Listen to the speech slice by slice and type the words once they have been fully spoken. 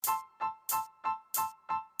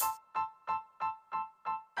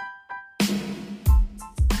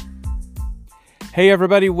Hey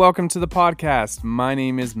everybody, welcome to the podcast. My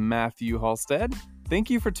name is Matthew Halstead. Thank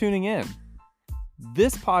you for tuning in.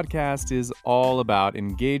 This podcast is all about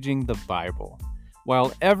engaging the Bible.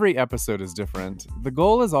 While every episode is different, the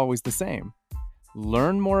goal is always the same.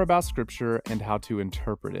 Learn more about Scripture and how to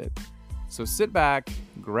interpret it. So sit back,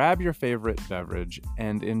 grab your favorite beverage,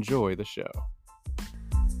 and enjoy the show.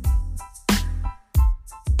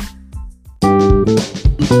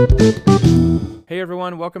 Hey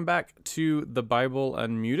everyone, welcome back to The Bible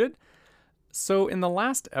Unmuted. So in the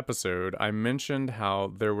last episode, I mentioned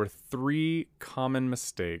how there were 3 common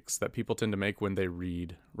mistakes that people tend to make when they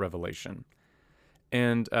read Revelation.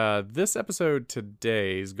 And this episode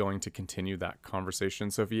today is going to continue that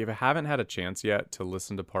conversation. So if you haven't had a chance yet to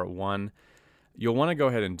listen to part 1, you'll want to go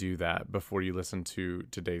ahead and do that before you listen to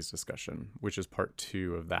today's discussion, which is part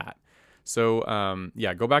 2 of that. So,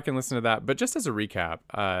 go back and listen to that. But just as a recap,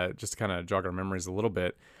 just to kind of jog our memories a little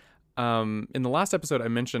bit, in the last episode, I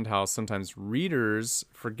mentioned how sometimes readers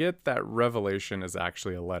forget that Revelation is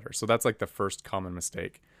actually a letter. So that's like the first common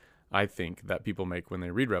mistake, I think, that people make when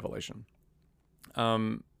they read Revelation.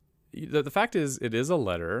 The fact is, it is a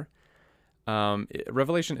letter.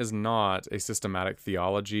 Revelation is not a systematic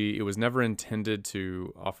theology. It was never intended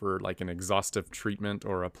to offer like an exhaustive treatment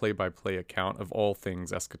or a play-by-play account of all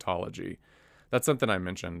things eschatology. That's something I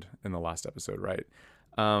mentioned in the last episode, right?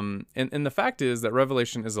 And the fact is that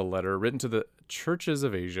Revelation is a letter written to the churches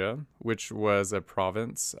of Asia, which was a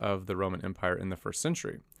province of the Roman Empire in the first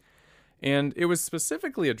century. And it was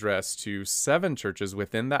specifically addressed to 7 churches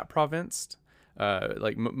within that province,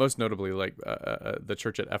 most notably the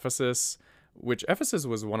church at Ephesus, which Ephesus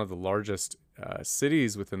was one of the largest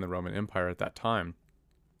cities within the Roman Empire at that time.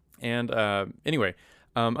 And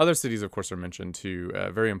other cities, of course, are mentioned too,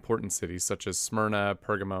 very important cities such as Smyrna,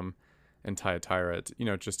 Pergamum, and Thyatira,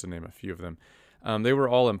 just to name a few of them. They were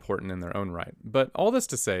all important in their own right. But all this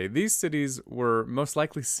to say, these cities were most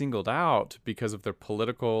likely singled out because of their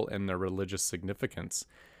political and their religious significance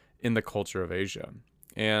in the culture of Asia.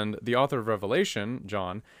 And the author of Revelation,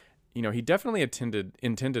 John, he definitely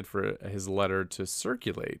intended for his letter to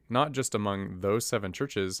circulate, not just among those 7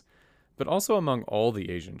 churches, but also among all the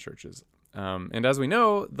Asian churches. And as we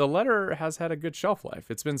know, the letter has had a good shelf life.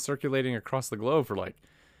 It's been circulating across the globe for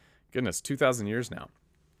 2,000 years now.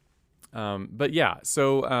 I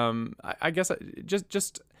guess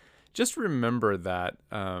just remember that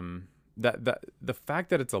that the fact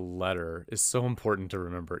that it's a letter is so important to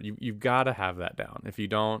remember. You've got to have that down. If you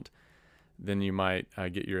don't, then you might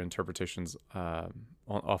get your interpretations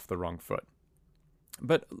off the wrong foot.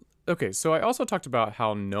 But, okay, so I also talked about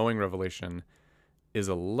how knowing Revelation is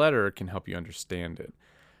a letter can help you understand it.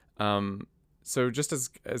 So just as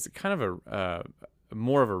kind of a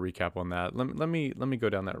more of a recap on that, let me go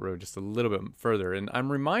down that road just a little bit further. And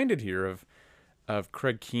I'm reminded here of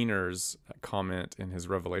Craig Keener's comment in his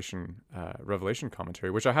Revelation commentary,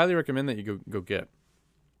 which I highly recommend that you go get.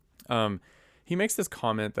 He makes this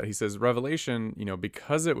comment that he says, Revelation,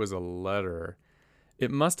 because it was a letter,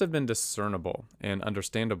 it must have been discernible and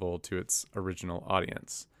understandable to its original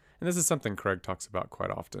audience. And this is something Craig talks about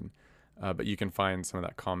quite often, but you can find some of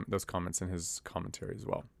those comments in his commentary as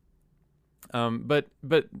well. But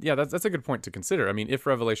that's a good point to consider. I mean, if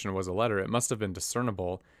Revelation was a letter, it must have been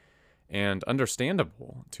discernible and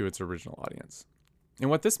understandable to its original audience. And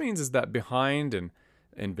what this means is that behind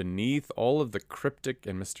and beneath all of the cryptic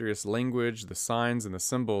and mysterious language, the signs and the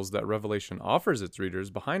symbols that Revelation offers its readers,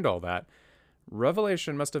 behind all that,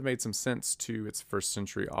 Revelation must have made some sense to its first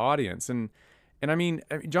century audience. And I mean,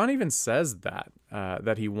 John even says that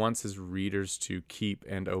he wants his readers to keep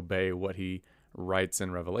and obey what he writes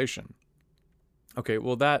in Revelation. Okay,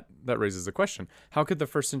 well, that raises a question. How could the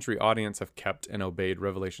first century audience have kept and obeyed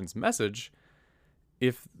Revelation's message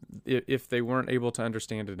if they weren't able to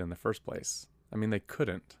understand it in the first place? I mean, they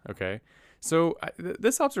couldn't, okay? So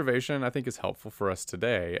this observation, I think, is helpful for us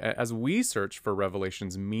today. As we search for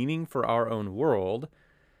Revelation's meaning for our own world,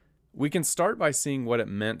 we can start by seeing what it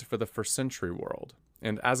meant for the first century world.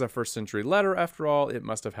 And as a first century letter, after all, it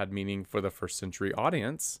must have had meaning for the first century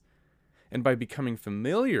audience. And by becoming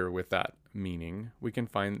familiar with that meaning, we can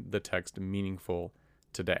find the text meaningful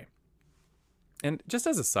today. And just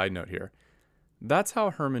as a side note here, that's how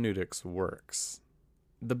hermeneutics works.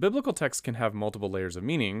 The biblical text can have multiple layers of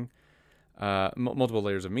meanings,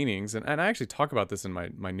 and I actually talk about this in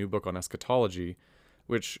my new book on eschatology,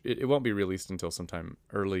 which it won't be released until sometime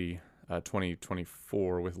early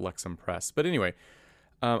 2024 with Lexham Press. But anyway,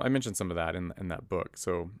 I mentioned some of that in that book,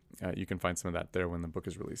 so you can find some of that there when the book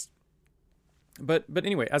is released. But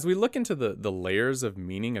anyway, as we look into the layers of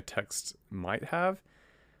meaning a text might have,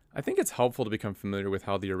 I think it's helpful to become familiar with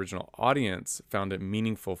how the original audience found it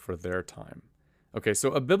meaningful for their time. Okay,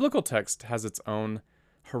 so a biblical text has its own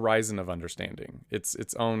horizon of understanding,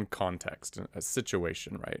 its own context, a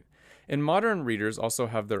situation, right? And modern readers also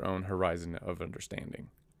have their own horizon of understanding.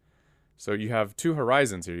 So you have two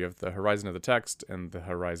horizons here. You have the horizon of the text and the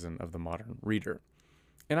horizon of the modern reader.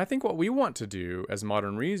 And I think what we want to do as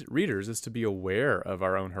modern readers is to be aware of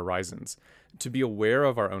our own horizons, to be aware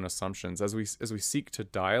of our own assumptions as we seek to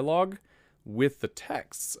dialogue with the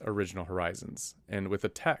text's original horizons and with the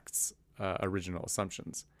text's original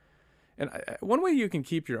assumptions. And one way you can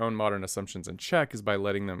keep your own modern assumptions in check is by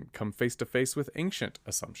letting them come face to face with ancient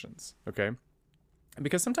assumptions, okay?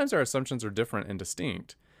 Because sometimes our assumptions are different and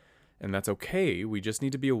distinct, and that's okay. We just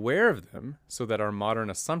need to be aware of them so that our modern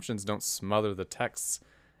assumptions don't smother the text's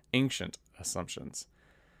ancient assumptions.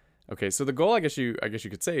 Okay, so the goal, I guess you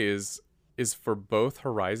could say, is for both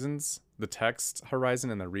horizons, the text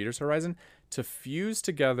horizon and the reader's horizon, to fuse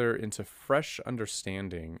together into fresh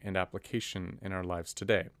understanding and application in our lives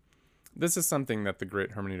today. This is something that the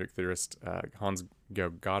great hermeneutic theorist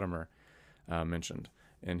Hans-Georg Gadamer mentioned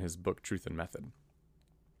in his book Truth and Method.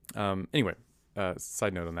 Anyway,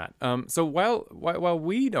 side note on that. So while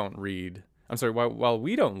we don't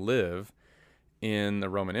live in the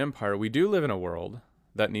Roman Empire, we do live in a world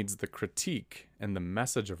that needs the critique and the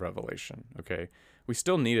message of Revelation, okay? We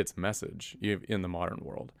still need its message in the modern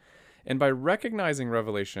world. And by recognizing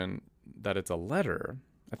Revelation, that it's a letter,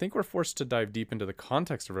 I think we're forced to dive deep into the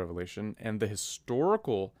context of Revelation and the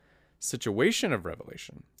historical situation of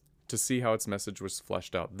Revelation to see how its message was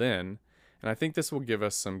fleshed out then. And I think this will give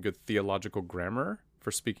us some good theological grammar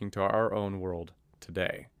for speaking to our own world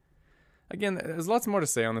today. Again, there's lots more to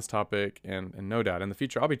say on this topic, and no doubt in the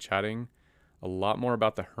future I'll be chatting a lot more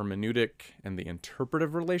about the hermeneutic and the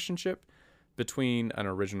interpretive relationship between an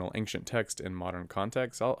original ancient text and modern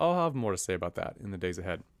context. I'll have more to say about that in the days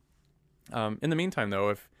ahead. In the meantime,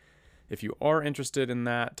 though, if you are interested in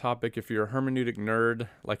that topic, if you're a hermeneutic nerd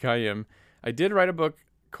like I am, I did write a book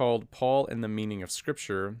called Paul and the Meaning of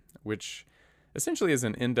Scripture, which essentially is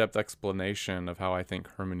an in-depth explanation of how I think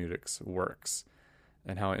hermeneutics works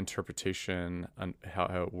and how interpretation and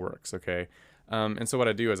how it works, okay? And so what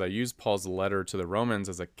I do is I use Paul's letter to the Romans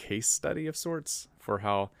as a case study of sorts for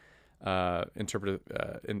how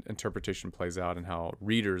interpretation plays out and how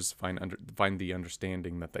readers find the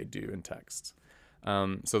understanding that they do in texts.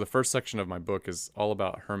 So the first section of my book is all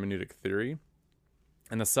about hermeneutic theory,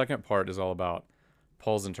 and the second part is all about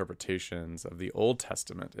Paul's interpretations of the Old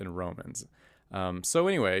Testament in Romans. So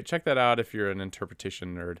anyway, check that out if you're an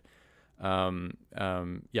interpretation nerd.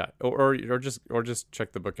 Yeah, or just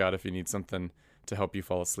check the book out if you need something to help you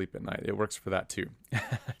fall asleep at night. It works for that too.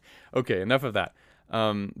 Okay, enough of that.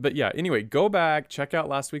 But yeah, anyway, go back, check out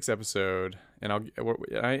last week's episode, and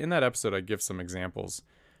in that episode I give some examples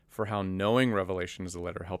for how knowing Revelation as a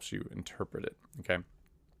letter helps you interpret it. Okay,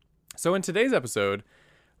 so in today's episode,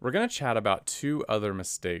 we're going to chat about two other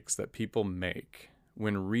mistakes that people make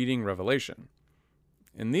when reading Revelation,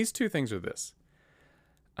 and these two things are this.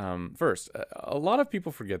 First, a lot of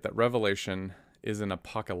people forget that Revelation is an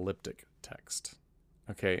apocalyptic text.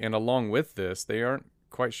 Okay, and along with this, they aren't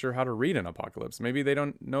quite sure how to read an apocalypse. Maybe they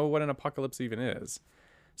don't know what an apocalypse even is.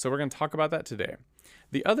 So we're going to talk about that today.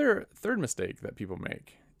 The third mistake that people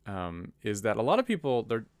make is that a lot of people,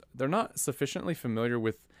 they're not sufficiently familiar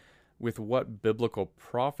with what biblical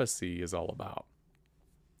prophecy is all about.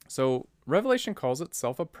 So Revelation calls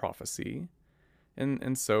itself a prophecy,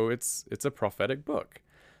 and so it's a prophetic book.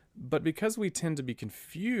 But because we tend to be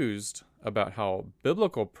confused about how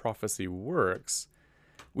biblical prophecy works,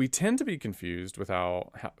 we tend to be confused with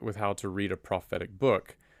how to read a prophetic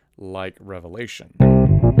book like Revelation.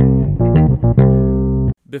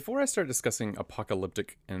 Before I start discussing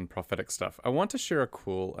apocalyptic and prophetic stuff, I want to share a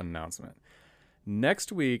cool announcement.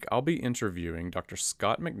 Next week, I'll be interviewing Dr.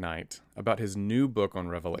 Scott McKnight about his new book on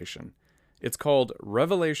Revelation. It's called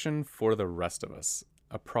Revelation for the Rest of Us,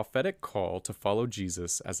 a prophetic call to follow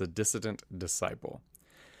Jesus as a dissident disciple.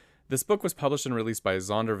 This book was published and released by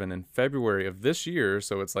Zondervan in February of this year,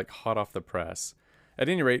 so it's like hot off the press. At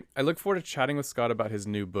any rate, I look forward to chatting with Scott about his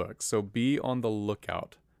new book, so be on the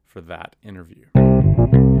lookout for that interview.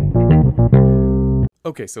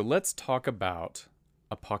 Okay, so let's talk about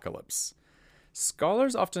apocalypse.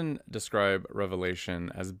 Scholars often describe Revelation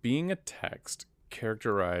as being a text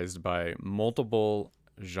characterized by multiple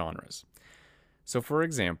genres. So, for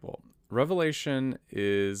example, Revelation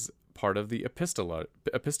is part of the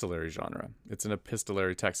epistolary genre. It's an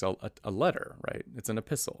epistolary text, a letter, right? It's an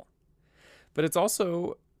epistle. But it's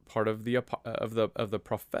also part of the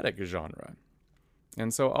prophetic genre.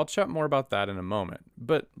 And so I'll chat more about that in a moment.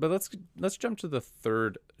 But let's jump to the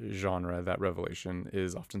third genre that Revelation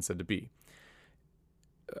is often said to be.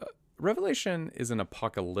 Revelation is an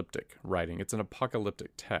apocalyptic writing. It's an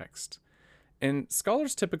apocalyptic text. And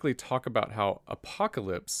scholars typically talk about how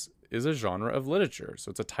apocalypse is a genre of literature.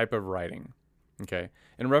 So it's a type of writing. Okay.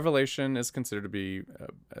 And Revelation is considered to be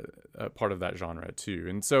a part of that genre too.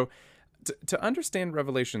 And so to understand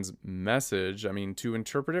Revelation's message, I mean, to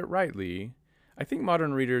interpret it rightly, I think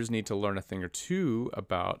modern readers need to learn a thing or two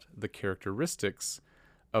about the characteristics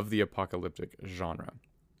of the apocalyptic genre.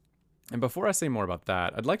 And before I say more about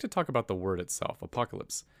that, I'd like to talk about the word itself,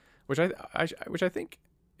 apocalypse, which I think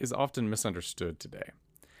is often misunderstood today.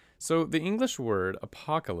 So the English word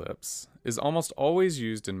apocalypse is almost always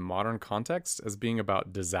used in modern contexts as being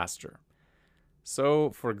about disaster.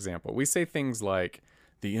 So, for example, we say things like,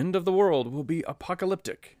 the end of the world will be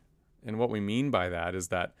apocalyptic. And what we mean by that is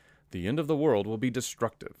that the end of the world will be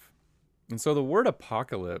destructive. And so the word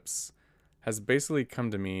apocalypse has basically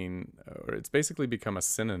come to mean, or it's basically become a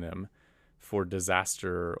synonym for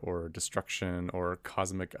disaster or destruction or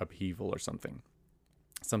cosmic upheaval or something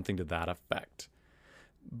to that effect.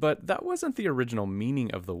 But that wasn't the original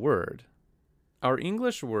meaning of the word. Our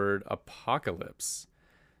English word apocalypse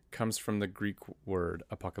comes from the Greek word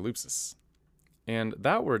apokalypsis. And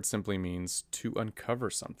that word simply means to uncover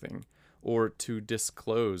something, or to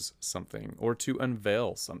disclose something, or to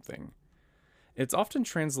unveil something. It's often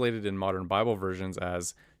translated in modern Bible versions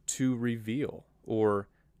as to reveal, or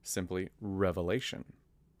simply revelation.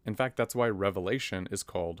 In fact, that's why Revelation is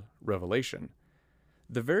called Revelation.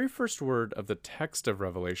 The very first word of the text of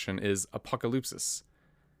Revelation is apokalypsis.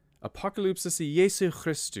 Apokalypsis Jesu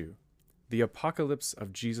Christu, the apocalypse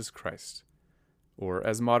of Jesus Christ. Or,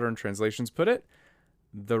 as modern translations put it,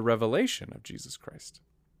 the revelation of Jesus Christ.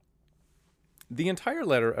 The entire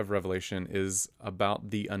letter of Revelation is about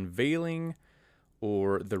the unveiling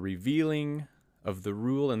or the revealing of the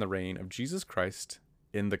rule and the reign of Jesus Christ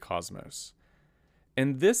in the cosmos.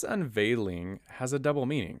 And this unveiling has a double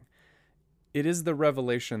meaning. It is the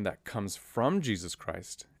revelation that comes from Jesus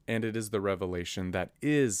Christ, and it is the revelation that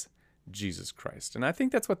is Jesus Christ. And I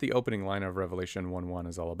think that's what the opening line of Revelation 1:1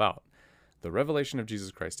 is all about. The revelation of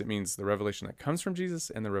Jesus Christ. It means the revelation that comes from Jesus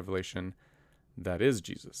and the revelation that is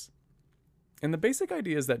Jesus. And the basic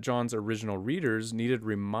idea is that John's original readers needed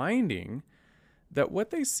reminding that what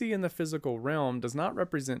they see in the physical realm does not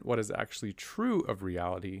represent what is actually true of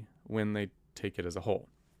reality when they take it as a whole.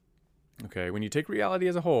 Okay, when you take reality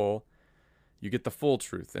as a whole, you get the full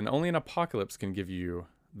truth, and only an apocalypse can give you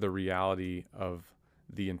the reality of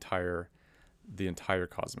the entire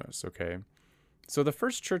cosmos, okay? So the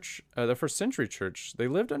first century church, they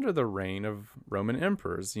lived under the reign of Roman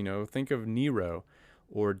emperors. Think of Nero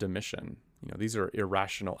or Domitian. These are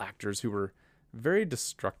irrational actors who were very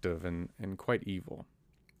destructive and quite evil.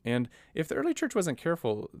 And if the early church wasn't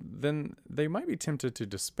careful, then they might be tempted to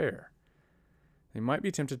despair. They might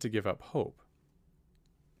be tempted to give up hope.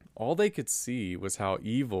 All they could see was how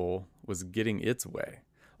evil was getting its way.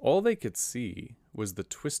 All they could see was the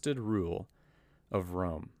twisted rule of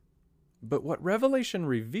Rome. But what Revelation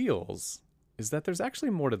reveals is that there's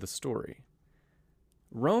actually more to the story.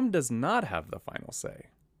 Rome does not have the final say.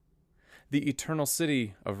 The eternal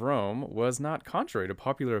city of Rome was not, contrary to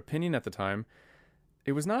popular opinion at the time,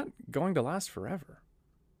 it was not going to last forever.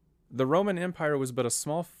 The Roman Empire was but a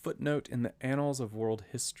small footnote in the annals of world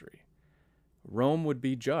history. Rome would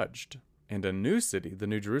be judged, and a new city, the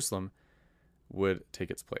New Jerusalem, would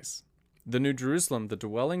take its place. The New Jerusalem, the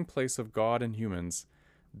dwelling place of God and humans,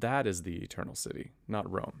 that is the eternal city, not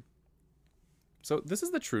Rome. So this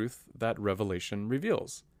is the truth that Revelation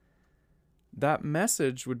reveals. That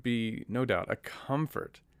message would be, no doubt, a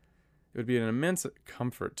comfort. It would be an immense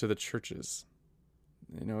comfort to the churches.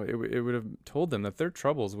 It would have told them that their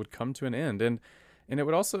troubles would come to an end. And it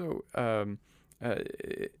would also,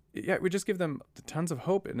 it would just give them tons of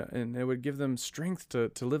hope, and it would give them strength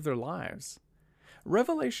to live their lives.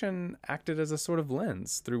 Revelation acted as a sort of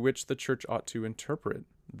lens through which the church ought to interpret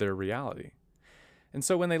their reality. And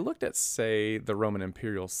so when they looked at, say, the Roman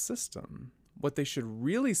imperial system, what they should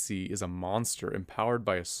really see is a monster empowered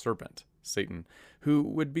by a serpent, Satan, who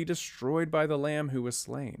would be destroyed by the Lamb who was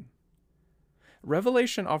slain.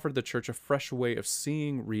 Revelation offered the church a fresh way of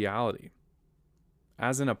seeing reality.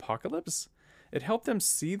 As an apocalypse, it helped them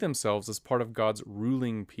see themselves as part of God's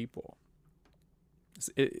ruling people.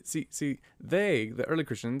 The early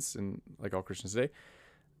Christians, and like all Christians today,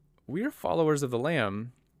 we are followers of the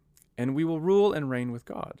Lamb, and we will rule and reign with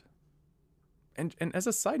God. And as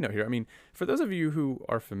a side note here, for those of you who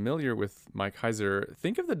are familiar with Mike Heiser,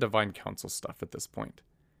 think of the Divine Council stuff at this point.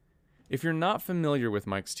 If you're not familiar with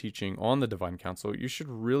Mike's teaching on the Divine Council, you should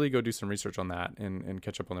really go do some research on that and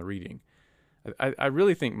catch up on the reading. I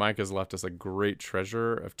really think Mike has left us a great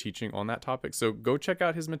treasure of teaching on that topic. So go check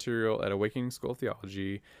out his material at Awakening School of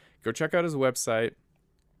Theology. Go check out his website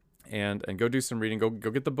and go do some reading. Go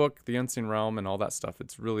get the book, The Unseen Realm, and all that stuff.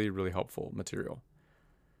 It's really, really helpful material.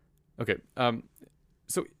 Okay.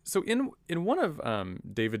 So in one of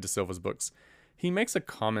David De Silva's books, he makes a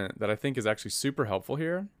comment that I think is actually super helpful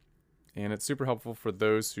here. And it's super helpful for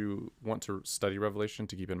those who want to study Revelation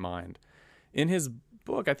to keep in mind. In his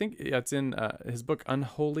book, I think it's in his book,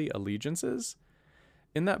 Unholy Allegiances.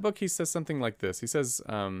 In that book, he says something like this. He says,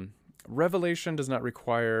 Revelation does not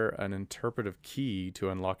require an interpretive key to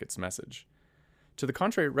unlock its message. To the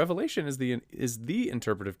contrary, Revelation is the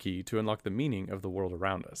interpretive key to unlock the meaning of the world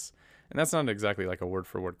around us. And that's not exactly like a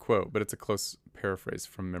word-for-word quote, but it's a close paraphrase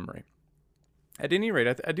from memory. At any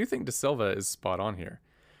rate, I do think De Silva is spot on here.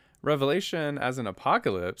 Revelation, as an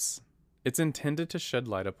apocalypse, it's intended to shed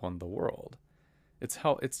light upon the world. It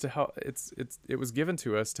was given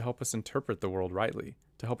to us to help us interpret the world rightly,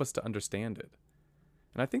 to help us to understand it.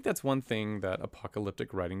 And I think that's one thing that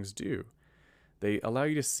apocalyptic writings do. They allow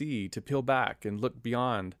you to see, to peel back and look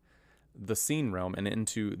beyond the seen realm and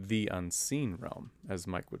into the unseen realm, as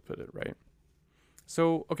Mike would put it, right?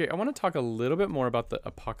 So, okay, I want to talk a little bit more about the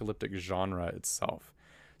apocalyptic genre itself.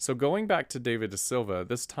 So going back to David De Silva,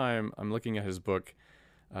 this time I'm looking at his book,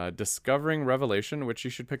 Discovering Revelation, which you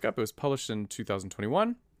should pick up. It was published in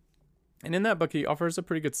 2021. And in that book, he offers a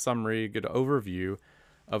pretty good summary, good overview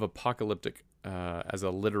of apocalyptic as a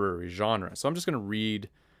literary genre. So I'm just going to read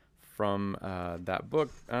from that book,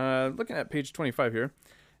 looking at page 25 here.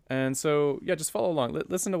 And so, yeah, just follow along.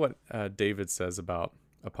 Listen to what David says about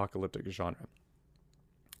apocalyptic genre.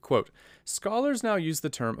 Quote, scholars now use the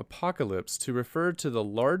term apocalypse to refer to the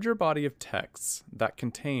larger body of texts that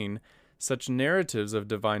contain such narratives of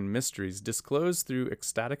divine mysteries disclosed through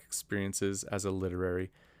ecstatic experiences as a literary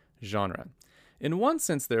genre. In one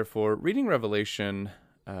sense, therefore, reading Revelation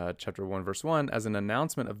chapter 1, verse 1 as an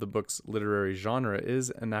announcement of the book's literary genre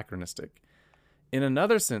is anachronistic. In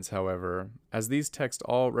another sense, however, as these texts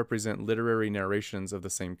all represent literary narrations of the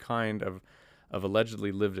same kind of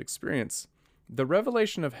allegedly lived experience, the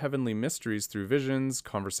revelation of heavenly mysteries through visions,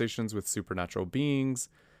 conversations with supernatural beings,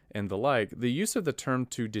 and the like, the use of the term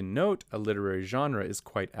to denote a literary genre is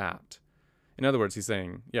quite apt. In other words, he's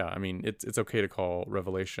saying, yeah, I mean, it's okay to call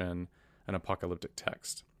Revelation an apocalyptic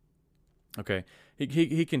text. Okay,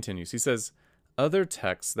 he continues. He says, other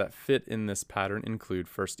texts that fit in this pattern include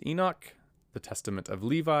 1st Enoch, the Testament of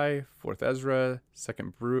Levi, 4th Ezra,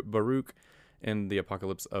 2nd Baruch, and the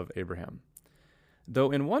Apocalypse of Abraham.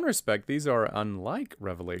 Though in one respect these are unlike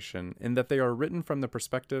Revelation in that they are written from the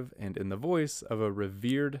perspective and in the voice of a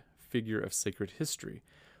revered figure of sacred history,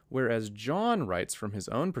 whereas John writes from his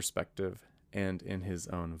own perspective and in his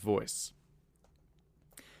own voice.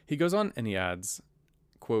 He goes on and he adds,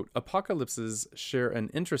 quote, apocalypses share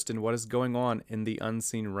an interest in what is going on in the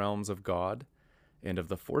unseen realms of God and of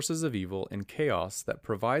the forces of evil and chaos that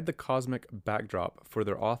provide the cosmic backdrop for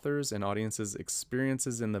their authors' and audiences'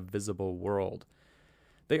 experiences in the visible world.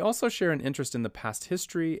 They also share an interest in the past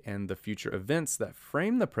history and the future events that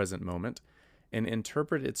frame the present moment and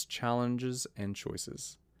interpret its challenges and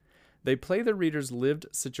choices. They play the reader's lived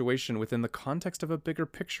situation within the context of a bigger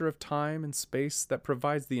picture of time and space that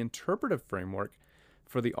provides the interpretive framework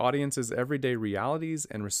for the audience's everyday realities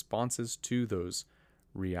and responses to those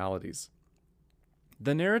realities.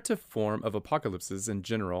 The narrative form of apocalypses in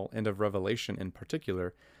general and of Revelation in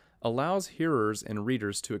particular allows hearers and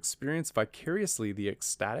readers to experience vicariously the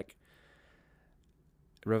ecstatic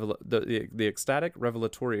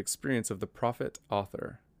revelatory experience of the prophet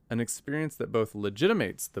author, an experience that both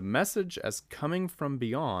legitimates the message as coming from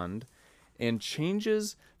beyond and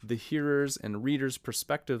changes the hearers' and readers'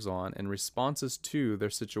 perspectives on and responses to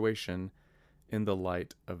their situation in the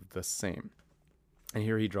light of the same. And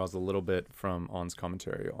here he draws a little bit from On's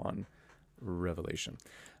commentary on Revelation.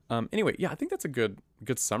 Anyway, yeah, I think that's a good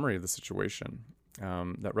summary of the situation.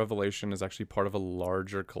 That Revelation is actually part of a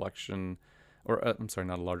larger collection, or I'm sorry,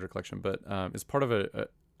 not a larger collection, but is part of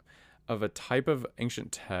a type of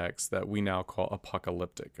ancient text that we now call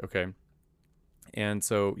apocalyptic. Okay, and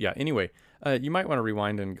so yeah. Anyway, you might want to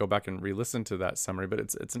rewind and go back and re-listen to that summary, but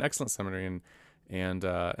it's an excellent summary, and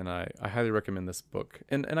I highly recommend this book.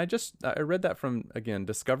 And I read that from, again,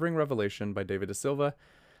 Discovering Revelation by David De Silva.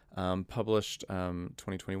 Published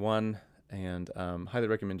 2021, and highly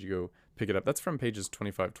recommend you go pick it up. That's from pages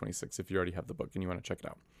 25-26 if you already have the book and you want to check it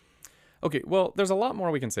out. Okay, well, there's a lot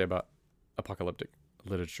more we can say about apocalyptic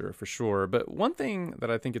literature for sure, but one thing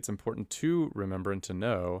that I think it's important to remember and to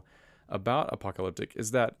know about apocalyptic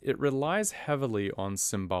is that it relies heavily on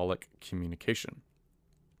symbolic communication.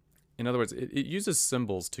 In other words, it uses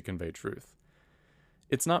symbols to convey truth.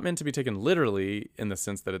 It's not meant to be taken literally in the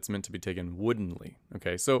sense that it's meant to be taken woodenly.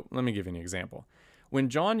 Okay, so let me give you an example. When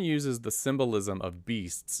John uses the symbolism of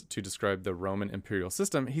beasts to describe the Roman imperial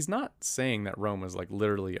system, he's not saying that Rome was like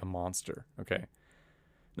literally a monster, okay?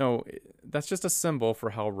 No, that's just a symbol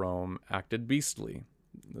for how Rome acted beastly.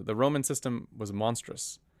 The Roman system was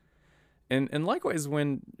monstrous. And likewise,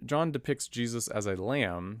 when John depicts Jesus as a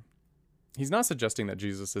lamb, he's not suggesting that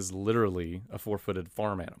Jesus is literally a four-footed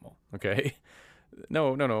farm animal, okay?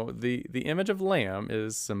 No. The image of lamb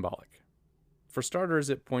is symbolic. For starters,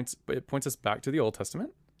 it points us back to the Old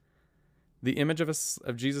Testament. The image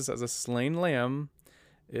of Jesus as a slain lamb,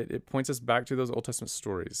 it points us back to those Old Testament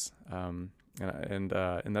stories. And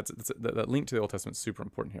that link to the Old Testament is super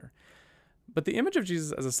important here. But the image of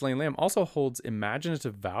Jesus as a slain lamb also holds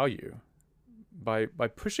imaginative value by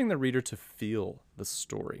pushing the reader to feel the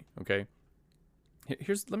story, okay?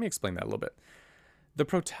 Let me explain that a little bit. The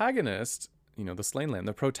protagonist, the slain lamb,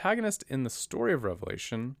 the protagonist in the story of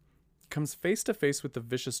Revelation comes face to face with the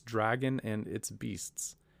vicious dragon and its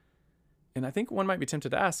beasts. And I think one might be tempted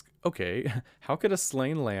to ask, okay, how could a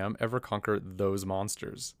slain lamb ever conquer those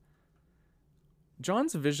monsters?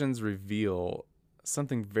 John's visions reveal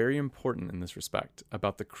something very important in this respect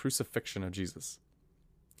about the crucifixion of Jesus.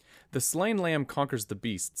 The slain lamb conquers the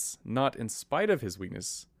beasts, not in spite of his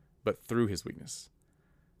weakness, but through his weakness.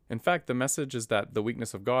 In fact, the message is that the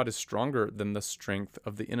weakness of God is stronger than the strength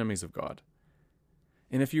of the enemies of God.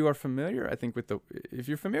 And if you are familiar, if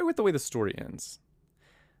you're familiar with the way the story ends,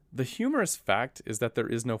 the humorous fact is that there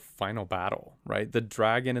is no final battle, right? The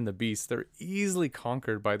dragon and the beast, they're easily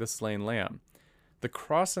conquered by the slain lamb. The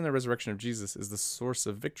cross and the resurrection of Jesus is the source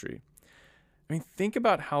of victory. I mean, think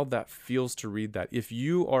about how that feels to read that if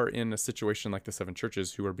you are in a situation like the seven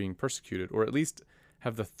churches who are being persecuted, or at least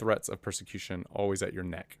have the threats of persecution always at your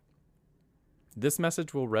neck. This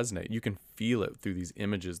message will resonate. You can feel it through these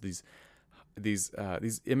images. These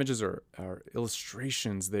images are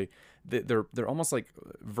illustrations. They're almost like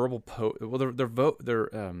verbal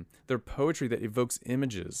they're poetry that evokes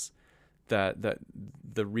images that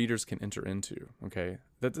the readers can enter into. Okay,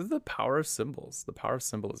 that's the power of symbols, the power of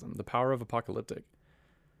symbolism, the power of apocalyptic.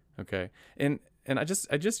 Okay, and I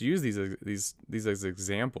just use these as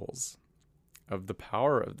examples of the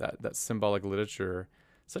power of that symbolic literature,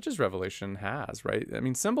 such as Revelation has. Right? I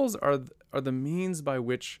mean, symbols are the means by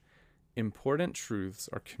which important truths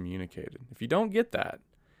are communicated. If you don't get that,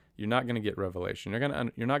 you're not going to get Revelation. You're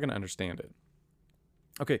not going to understand it.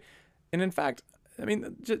 Okay, and in fact, I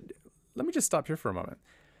mean, let me just stop here for a moment.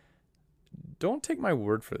 Don't take my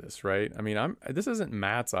word for this, right? I mean, this isn't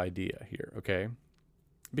Matt's idea here, okay?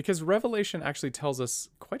 Because Revelation actually tells us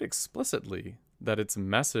quite explicitly that its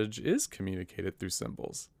message is communicated through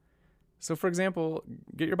symbols. So, for example,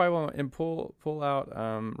 get your Bible and pull out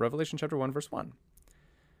Revelation chapter 1, verse 1.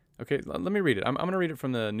 Okay, let me read it. I'm going to read it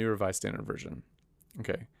from the New Revised Standard Version.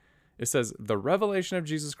 Okay, it says, "The revelation of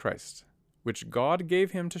Jesus Christ, which God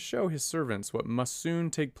gave him to show his servants what must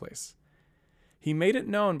soon take place. He made it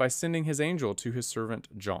known by sending his angel to his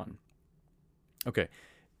servant John." Okay,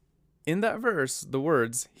 in that verse, the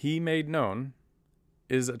words "he made known"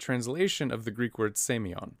 is a translation of the Greek word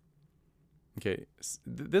semeion. Okay,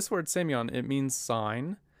 this word semeion, it means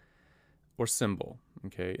sign or symbol.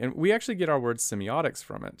 Okay, and we actually get our word semiotics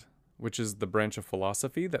from it, which is the branch of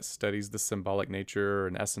philosophy that studies the symbolic nature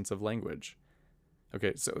and essence of language.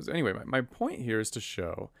 Okay, so anyway, my point here is to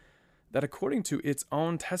show that according to its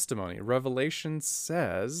own testimony, Revelation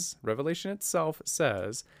itself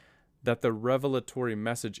says that the revelatory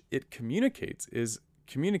message it communicates is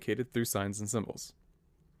communicated through signs and symbols.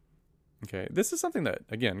 Okay, this is something that,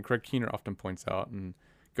 again, Craig Keener often points out, and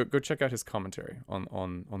go check out his commentary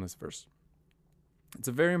on this verse. It's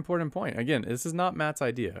a very important point. Again, this is not Matt's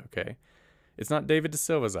idea, okay? It's not David De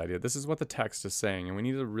Silva's idea. This is what the text is saying, and we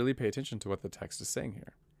need to really pay attention to what the text is saying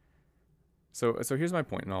here. So here's my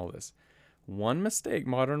point in all of this. One mistake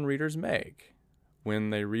modern readers make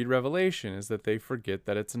when they read Revelation is that they forget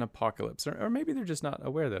that it's an apocalypse, or maybe they're just not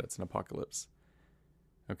aware that it's an apocalypse.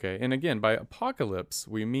 Okay, and again, by apocalypse,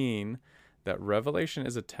 we mean that Revelation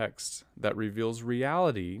is a text that reveals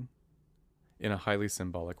reality in a highly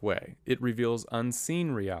symbolic way. It reveals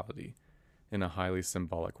unseen reality in a highly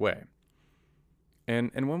symbolic way.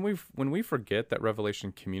 And when we forget that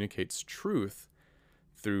Revelation communicates truth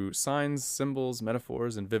through signs, symbols,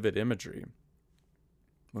 metaphors, and vivid imagery,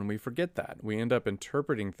 when we forget that, we end up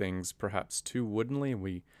interpreting things perhaps too woodenly, and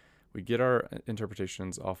we get our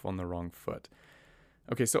interpretations off on the wrong foot.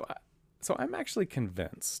 Okay, so I'm actually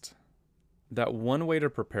convinced that one way to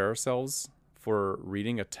prepare ourselves for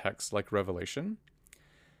reading a text like Revelation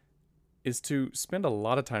is to spend a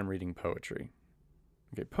lot of time reading poetry.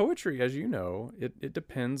 Okay, poetry, as you know, it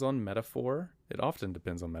depends on metaphor. It often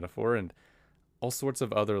depends on metaphor and all sorts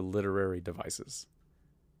of other literary devices.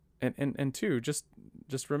 And two, just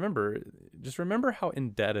remember how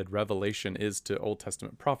indebted Revelation is to Old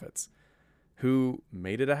Testament prophets who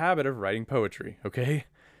made it a habit of writing poetry, okay?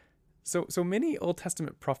 So many Old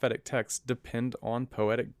Testament prophetic texts depend on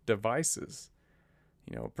poetic devices.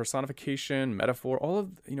 Personification, metaphor, all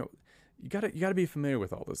of, you gotta be familiar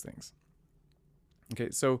with all those things.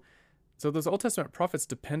 Okay, so those Old Testament prophets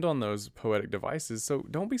depend on those poetic devices, so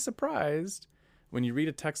don't be surprised when you read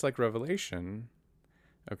a text like Revelation,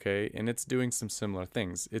 okay, and it's doing some similar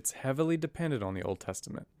things. It's heavily dependent on the Old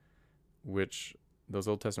Testament, which those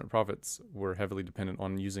Old Testament prophets were heavily dependent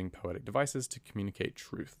on using poetic devices to communicate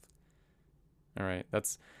truth. All right,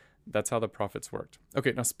 that's how the prophets worked.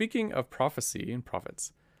 Okay, now speaking of prophecy and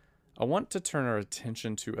prophets, I want to turn our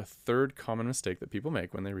attention to a third common mistake that people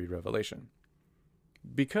make when they read Revelation.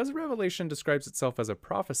 Because Revelation describes itself as a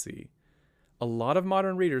prophecy, a lot of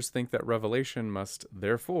modern readers think that Revelation must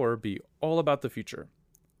therefore be all about the future.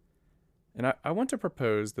 And I want to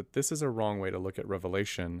propose that this is a wrong way to look at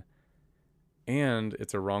Revelation, and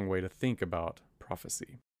it's a wrong way to think about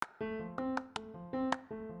prophecy.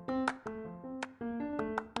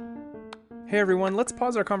 Hey everyone, let's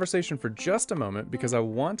pause our conversation for just a moment because I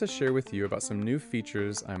want to share with you about some new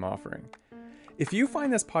features I'm offering. If you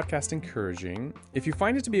find this podcast encouraging, if you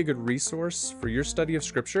find it to be a good resource for your study of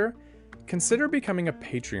Scripture, consider becoming a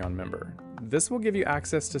Patreon member. This will give you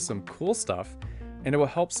access to some cool stuff, and it will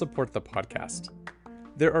help support the podcast.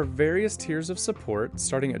 There are various tiers of support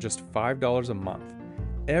starting at just $5 a month.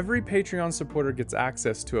 Every Patreon supporter gets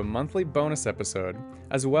access to a monthly bonus episode,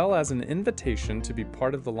 as well as an invitation to be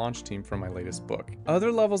part of the launch team for my latest book.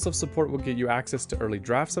 Other levels of support will get you access to early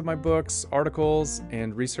drafts of my books, articles,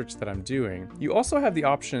 and research that I'm doing. You also have the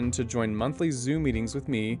option to join monthly Zoom meetings with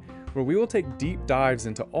me, where we will take deep dives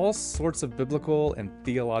into all sorts of biblical and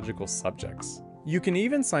theological subjects. You can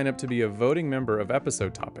even sign up to be a voting member of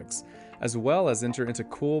episode topics, as well as enter into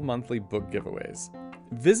cool monthly book giveaways.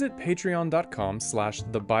 Visit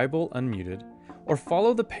patreon.com/thebibleunmuted or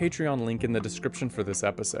follow the Patreon link in the description for this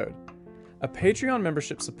episode. A Patreon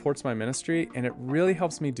membership supports my ministry and it really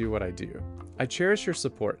helps me do what I do. I cherish your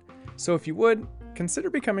support, so if you would, consider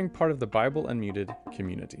becoming part of the Bible Unmuted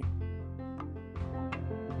community.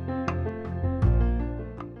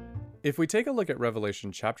 If we take a look at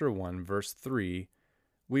Revelation chapter 1, verse 3,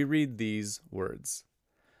 we read these words.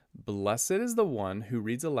 Blessed is the one who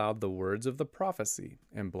reads aloud the words of the prophecy,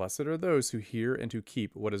 and blessed are those who hear and who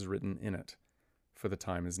keep what is written in it, for the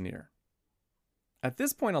time is near. At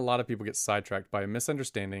this point, a lot of people get sidetracked by a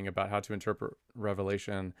misunderstanding about how to interpret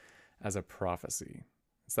Revelation as a prophecy.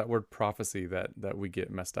 It's that word prophecy that we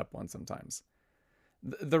get messed up on sometimes.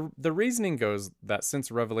 The reasoning goes that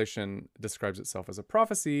since Revelation describes itself as a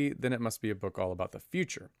prophecy, then it must be a book all about the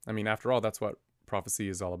future. I mean, after all, that's what prophecy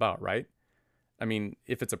is all about, right? I mean,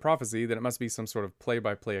 if it's a prophecy, then it must be some sort of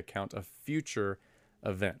play-by-play account of future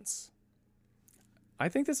events. I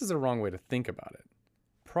think this is a wrong way to think about it.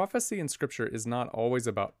 Prophecy in Scripture is not always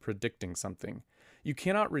about predicting something. You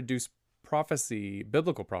cannot reduce prophecy,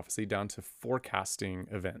 biblical prophecy, down to forecasting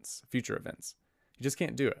events, future events. You just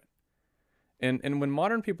can't do it. And when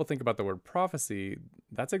modern people think about the word prophecy,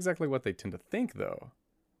 that's exactly what they tend to think, though.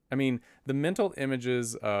 I mean, the mental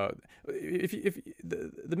images, the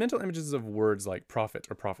mental images of words like prophet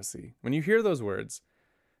or prophecy, when you hear those words,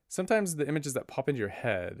 sometimes the images that pop into your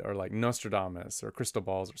head are like Nostradamus or crystal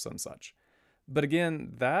balls or some such. But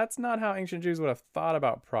again, that's not how ancient Jews would have thought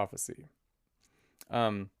about prophecy.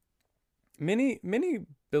 Many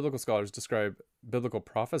biblical scholars describe biblical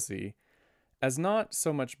prophecy as not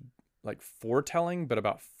so much like foretelling, but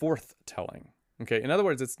about forthtelling. Okay, in other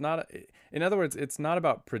words, it's not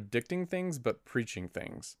about predicting things, but preaching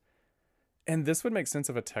things. And this would make sense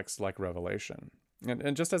of a text like Revelation.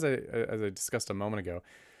 And just as I discussed a moment ago,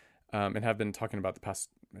 and have been talking about the past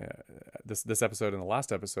this episode and the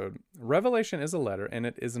last episode, Revelation is a letter and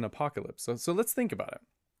it is an apocalypse. So let's think about it.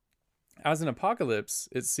 As an apocalypse,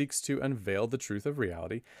 it seeks to unveil the truth of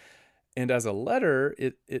reality. And as a letter,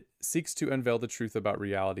 it seeks to unveil the truth about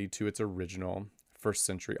reality to its original first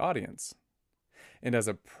century audience. And as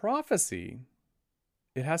a prophecy,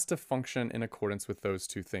 it has to function in accordance with those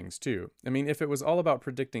two things too. I mean, if it was all about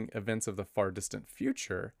predicting events of the far distant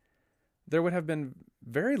future, there would have been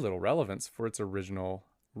very little relevance for its original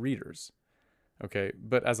readers. Okay,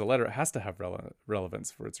 but as a letter, it has to have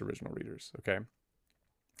relevance for its original readers. Okay,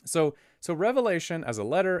 So Revelation as a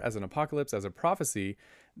letter, as an apocalypse, as a prophecy,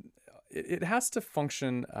 it has to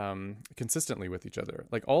function consistently with each other.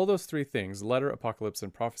 Like all those three things, letter, apocalypse,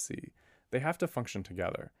 and prophecy, they have to function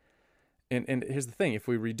together. And here's the thing, if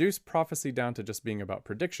we reduce prophecy down to just being about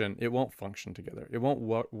prediction, it won't function together. It won't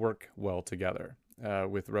work well together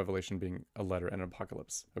with Revelation being a letter and an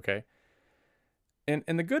apocalypse, okay? And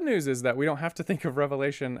the good news is that we don't have to think of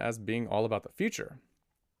Revelation as being all about the future.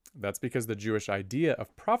 That's because the Jewish idea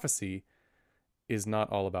of prophecy is not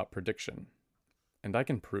all about prediction. And I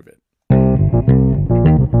can prove it.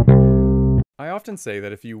 I often say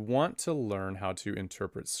that if you want to learn how to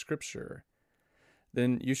interpret Scripture,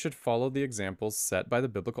 then you should follow the examples set by the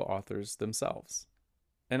biblical authors themselves.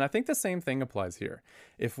 And I think the same thing applies here.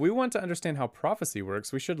 If we want to understand how prophecy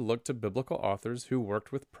works, we should look to biblical authors who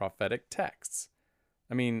worked with prophetic texts.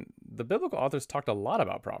 I mean, the biblical authors talked a lot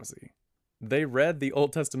about prophecy. They read the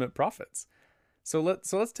Old Testament prophets. So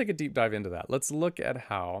let's take a deep dive into that. Let's look at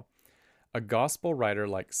how a gospel writer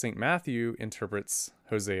like St. Matthew interprets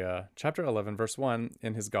Hosea chapter 11, verse 1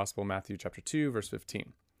 in his gospel Matthew chapter 2, verse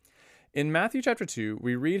 15. In Matthew chapter 2,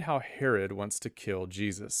 we read how Herod wants to kill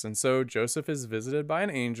Jesus. And so Joseph is visited by an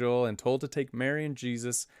angel and told to take Mary and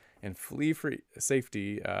Jesus and flee for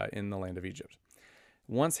safety in the land of Egypt.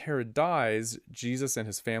 Once Herod dies, Jesus and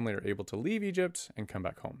his family are able to leave Egypt and come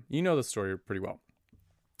back home. You know the story pretty well.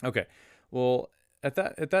 Okay, well, at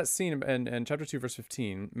that scene in chapter 2, verse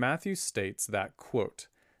 15, Matthew states that, quote,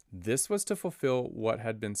 "This was to fulfill what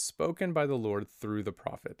had been spoken by the Lord through the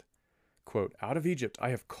prophet. Quote, out of Egypt I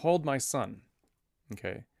have called my son."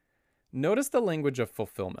 Okay, notice the language of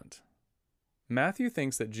fulfillment. Matthew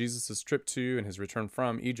thinks that Jesus' trip to and his return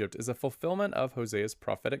from Egypt is a fulfillment of Hosea's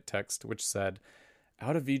prophetic text, which said,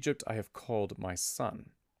 "Out of Egypt I have called my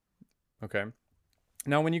son." Okay?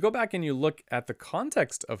 Now, when you go back and you look at the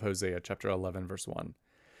context of Hosea chapter 11, verse 1,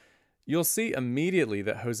 you'll see immediately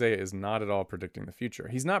that Hosea is not at all predicting the future.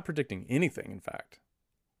 He's not predicting anything, in fact.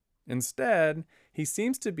 Instead, he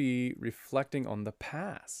seems to be reflecting on the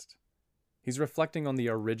past. He's reflecting on the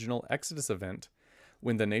original Exodus event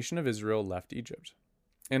when the nation of Israel left Egypt.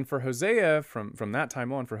 And for Hosea, from that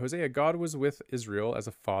time on, for Hosea, God was with Israel as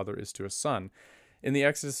a father is to a son. In the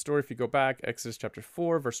Exodus story, if you go back, Exodus chapter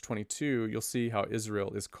 4, verse 22, you'll see how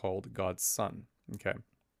Israel is called God's son. Okay.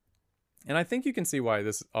 And I think you can see why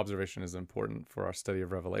this observation is important for our study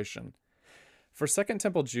of Revelation. For Second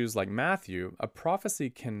Temple Jews like Matthew, a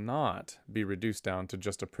prophecy cannot be reduced down to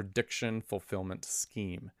just a prediction fulfillment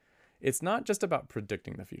scheme. It's not just about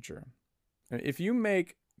predicting the future. If you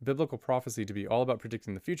make biblical prophecy to be all about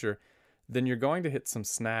predicting the future, then you're going to hit some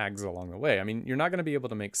snags along the way. I mean, you're not going to be able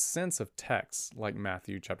to make sense of texts like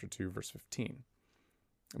Matthew chapter 2, verse 15.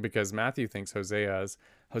 Because Matthew thinks Hosea's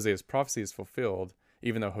prophecy is fulfilled,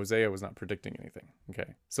 even though Hosea was not predicting anything.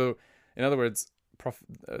 Okay, so in other words,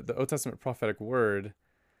 the Old Testament prophetic word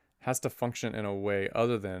has to function in a way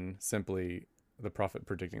other than simply the prophet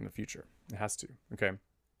predicting the future. It has to, okay?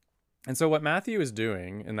 And so what Matthew is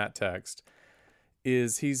doing in that text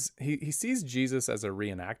is he sees Jesus as a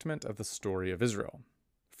reenactment of the story of Israel.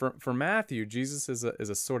 For Matthew, Jesus is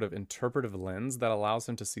a sort of interpretive lens that allows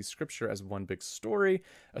him to see Scripture as one big story,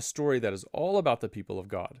 a story that is all about the people of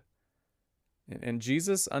God. And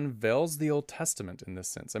Jesus unveils the Old Testament in this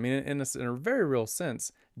sense. I mean, in a very real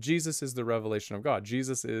sense, Jesus is the revelation of God.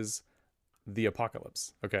 Jesus is the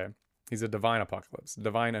apocalypse, okay? He's a divine apocalypse,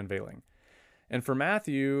 divine unveiling. And for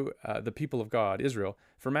Matthew, the people of God, Israel,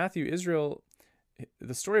 for Matthew, Israel,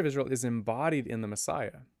 the story of Israel is embodied in the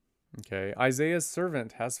Messiah, okay? Isaiah's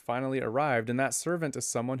servant has finally arrived, and that servant is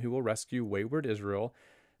someone who will rescue wayward Israel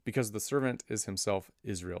because the servant is himself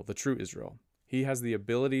Israel, the true Israel. He has the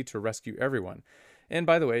ability to rescue everyone. And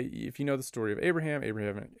by the way, if you know the story of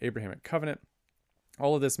Abrahamic covenant,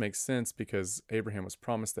 all of this makes sense because Abraham was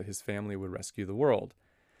promised that his family would rescue the world.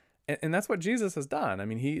 And that's what Jesus has done. I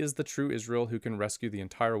mean, he is the true Israel who can rescue the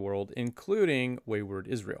entire world, including wayward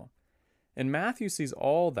Israel. And Matthew sees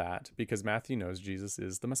all that because Matthew knows Jesus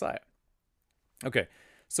is the Messiah. Okay,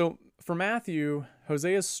 so for Matthew,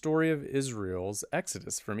 Hosea's story of Israel's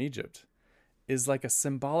exodus from Egypt is like a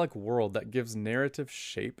symbolic world that gives narrative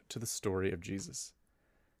shape to the story of Jesus.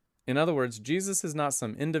 In other words, Jesus is not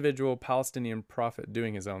some individual Palestinian prophet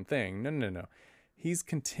doing his own thing. No. He's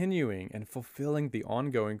continuing and fulfilling the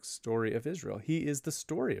ongoing story of Israel. He is the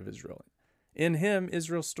story of Israel. In him,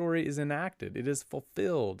 Israel's story is enacted. It is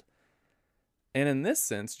fulfilled. And in this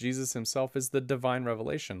sense, Jesus himself is the divine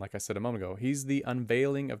revelation, like I said a moment ago. He's the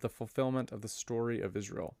unveiling of the fulfillment of the story of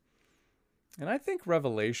Israel. And I think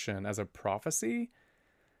Revelation as a prophecy,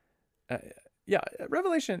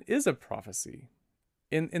 Revelation is a prophecy.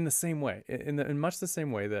 in the same way, in much the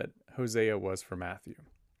same way that Hosea was for Matthew.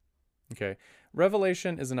 Okay,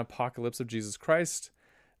 Revelation is an apocalypse of Jesus Christ.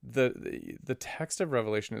 The text of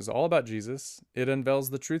Revelation is all about Jesus. It unveils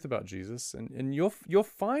the truth about Jesus, and you'll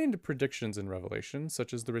find predictions in Revelation,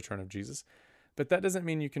 such as the return of Jesus, but that doesn't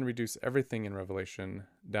mean you can reduce everything in Revelation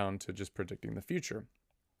down to just predicting the future.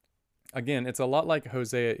 Again, it's a lot like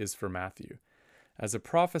Hosea is for Matthew. As a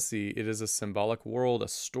prophecy, it is a symbolic world, a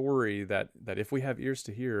story that if we have ears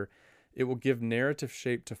to hear, it will give narrative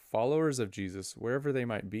shape to followers of Jesus wherever they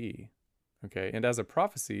might be. Okay, and as a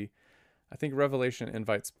prophecy, I think Revelation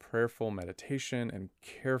invites prayerful meditation and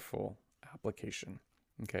careful application.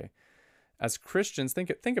 Okay, as Christians,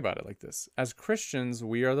 think about it like this. As Christians,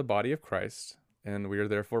 we are the body of Christ, and we are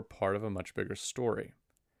therefore part of a much bigger story.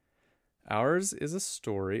 Ours is a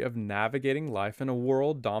story of navigating life in a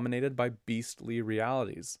world dominated by beastly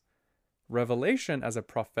realities. Revelation, as a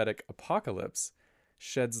prophetic apocalypse,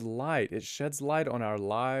 sheds light. It sheds light on our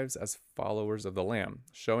lives as followers of the Lamb,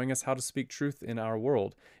 showing us how to speak truth in our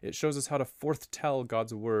world. It shows us how to forthtell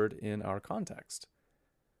God's word in our context.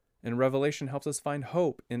 And Revelation helps us find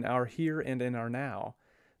hope in our here and in our now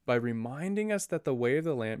by reminding us that the way of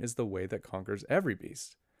the Lamb is the way that conquers every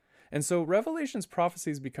beast. And so Revelation's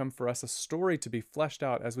prophecies become for us a story to be fleshed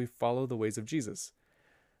out as we follow the ways of Jesus.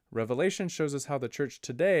 Revelation shows us how the church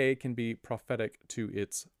today can be prophetic to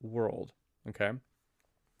its world. Okay?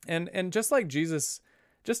 And just like Jesus,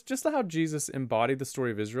 just how Jesus embodied the story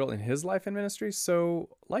of Israel in his life and ministry,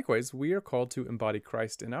 so likewise, we are called to embody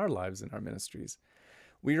Christ in our lives and our ministries.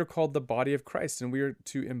 We are called the body of Christ, and we are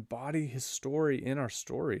to embody his story in our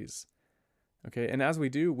stories. Okay, and as we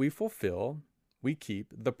do, we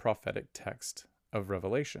keep the prophetic text of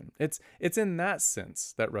Revelation. It's in that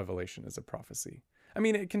sense that Revelation is a prophecy. I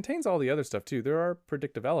mean, it contains all the other stuff too. There are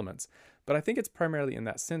predictive elements, but I think it's primarily in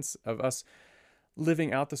that sense of us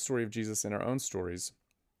living out the story of Jesus in our own stories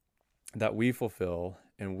that we fulfill,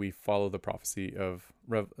 and we follow the prophecy of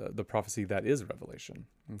the prophecy that is Revelation.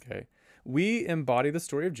 Okay, we embody the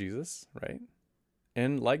story of Jesus, right?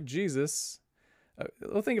 And like Jesus,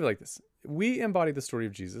 we'll think of it like this: we embody the story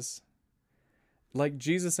of Jesus, like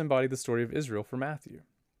Jesus embodied the story of Israel for Matthew,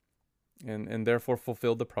 and therefore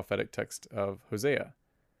fulfilled the prophetic text of Hosea.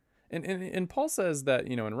 And Paul says that,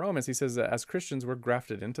 in Romans, he says that as Christians, we're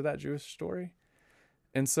grafted into that Jewish story.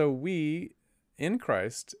 And so we, in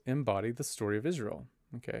Christ, embody the story of Israel,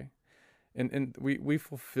 okay? And we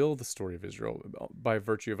fulfill the story of Israel by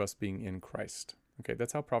virtue of us being in Christ, okay?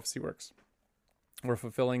 That's how prophecy works. We're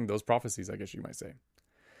fulfilling those prophecies, I guess you might say.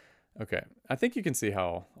 Okay, I think you can see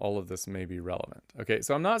how all of this may be relevant. Okay,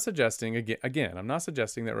 so I'm not suggesting, again, I'm not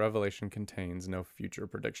suggesting that Revelation contains no future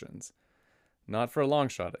predictions. Not for a long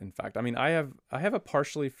shot, in fact. I mean, I have a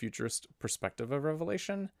partially futurist perspective of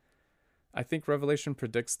Revelation. I think Revelation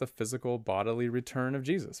predicts the physical bodily return of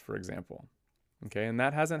Jesus, for example. Okay, and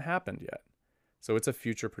that hasn't happened yet. So it's a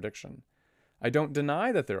future prediction. I don't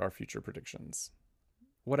deny that there are future predictions.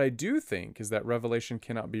 What I do think is that Revelation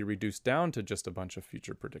cannot be reduced down to just a bunch of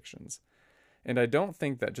future predictions. And I don't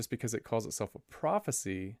think that just because it calls itself a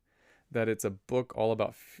prophecy, that it's a book all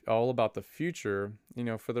about the future,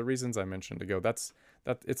 for the reasons I mentioned ago. That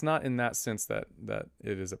it's not in that sense that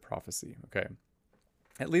it is a prophecy, okay?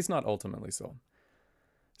 At least not ultimately so.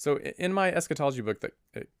 So in my eschatology book that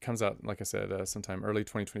it comes out, like I said, sometime early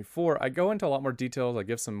 2024, I go into a lot more details. I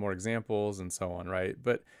give some more examples and so on, right?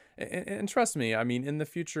 But and trust me, I mean, in the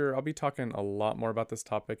future, I'll be talking a lot more about this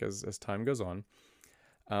topic as time goes on.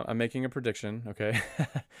 I'm making a prediction, okay?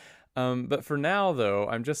 But for now, though,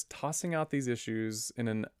 I'm just tossing out these issues in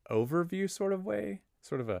an overview sort of way,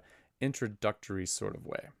 sort of a introductory sort of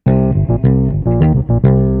way.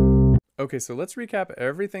 Okay, so let's recap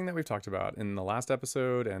everything that we've talked about in the last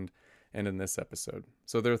episode and in this episode.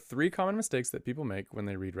 So there are 3 common mistakes that people make when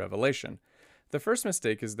they read Revelation. The first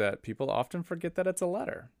mistake is that people often forget that it's a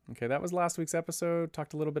letter. Okay, that was last week's episode,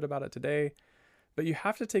 talked a little bit about it today, but you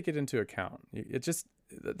have to take it into account.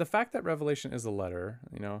 The fact that Revelation is a letter,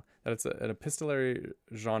 that it's an epistolary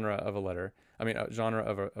genre of a genre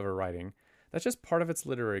of a writing, that's just part of its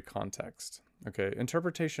literary context. Okay,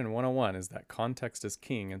 Interpretation 101 is that context is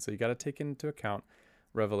king, and so you got to take into account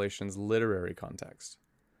Revelation's literary context.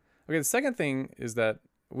 Okay, the second thing is that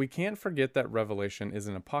we can't forget that Revelation is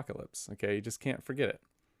an apocalypse. Okay, you just can't forget it.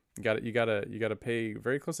 You gotta pay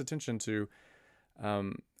very close attention to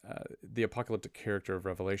the apocalyptic character of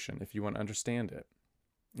Revelation if you want to understand it.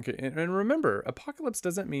 Okay, and remember, apocalypse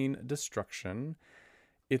doesn't mean destruction.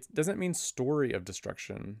 It doesn't mean story of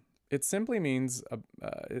destruction. It simply means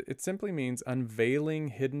unveiling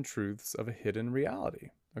hidden truths of a hidden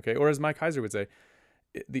reality. Okay, or as Mike Heiser would say,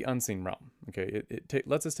 the unseen realm. Okay,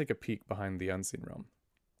 lets us take a peek behind the unseen realm,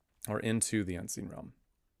 or into the unseen realm.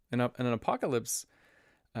 In an apocalypse,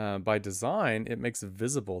 by design, it makes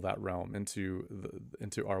visible that realm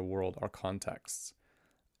into our world, our contexts.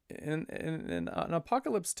 And an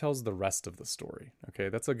apocalypse tells the rest of the story. Okay,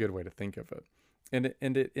 that's a good way to think of it.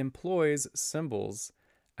 And it employs symbols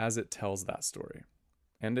as it tells that story.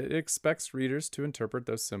 And it expects readers to interpret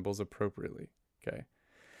those symbols appropriately. Okay.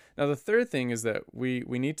 Now, the third thing is that we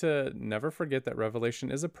need to never forget that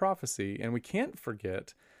Revelation is a prophecy, and we can't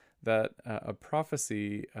forget that a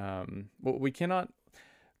prophecy, we cannot,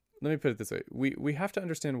 let me put it this way. We have to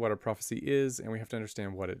understand what a prophecy is, and we have to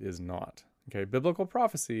understand what it is not. Okay, biblical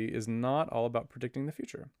prophecy is not all about predicting the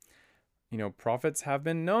future. Prophets have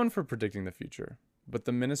been known for predicting the future, but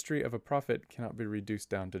the ministry of a prophet cannot be reduced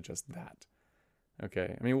down to just that.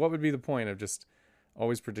 Okay, I mean, what would be the point of just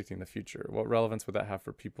always predicting the future? What relevance would that have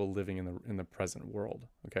for people living in the present world?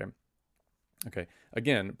 Okay.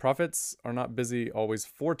 Again, prophets are not busy always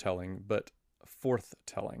foretelling, but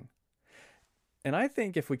forthtelling. And I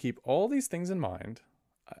think if we keep all these things in mind,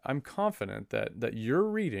 I'm confident that your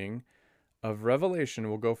reading of Revelation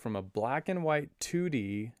will go from a black and white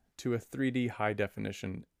 2D to a 3D high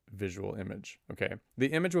definition visual image. Okay. The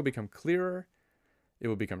image will become clearer, it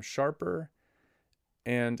will become sharper,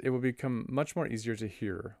 and it will become much more easier to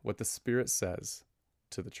hear what the Spirit says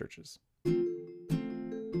to the churches.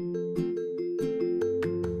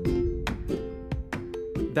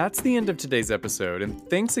 That's the end of today's episode, and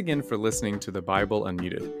thanks again for listening to The Bible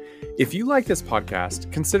Unmuted. If you like this podcast,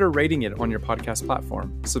 consider rating it on your podcast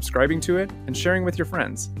platform, subscribing to it, and sharing with your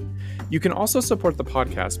friends. You can also support the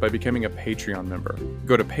podcast by becoming a Patreon member.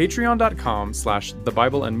 Go to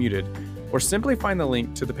patreon.com/thebibleunmuted, or simply find the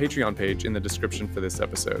link to the Patreon page in the description for this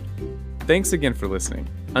episode. Thanks again for listening.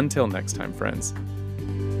 Until next time, friends.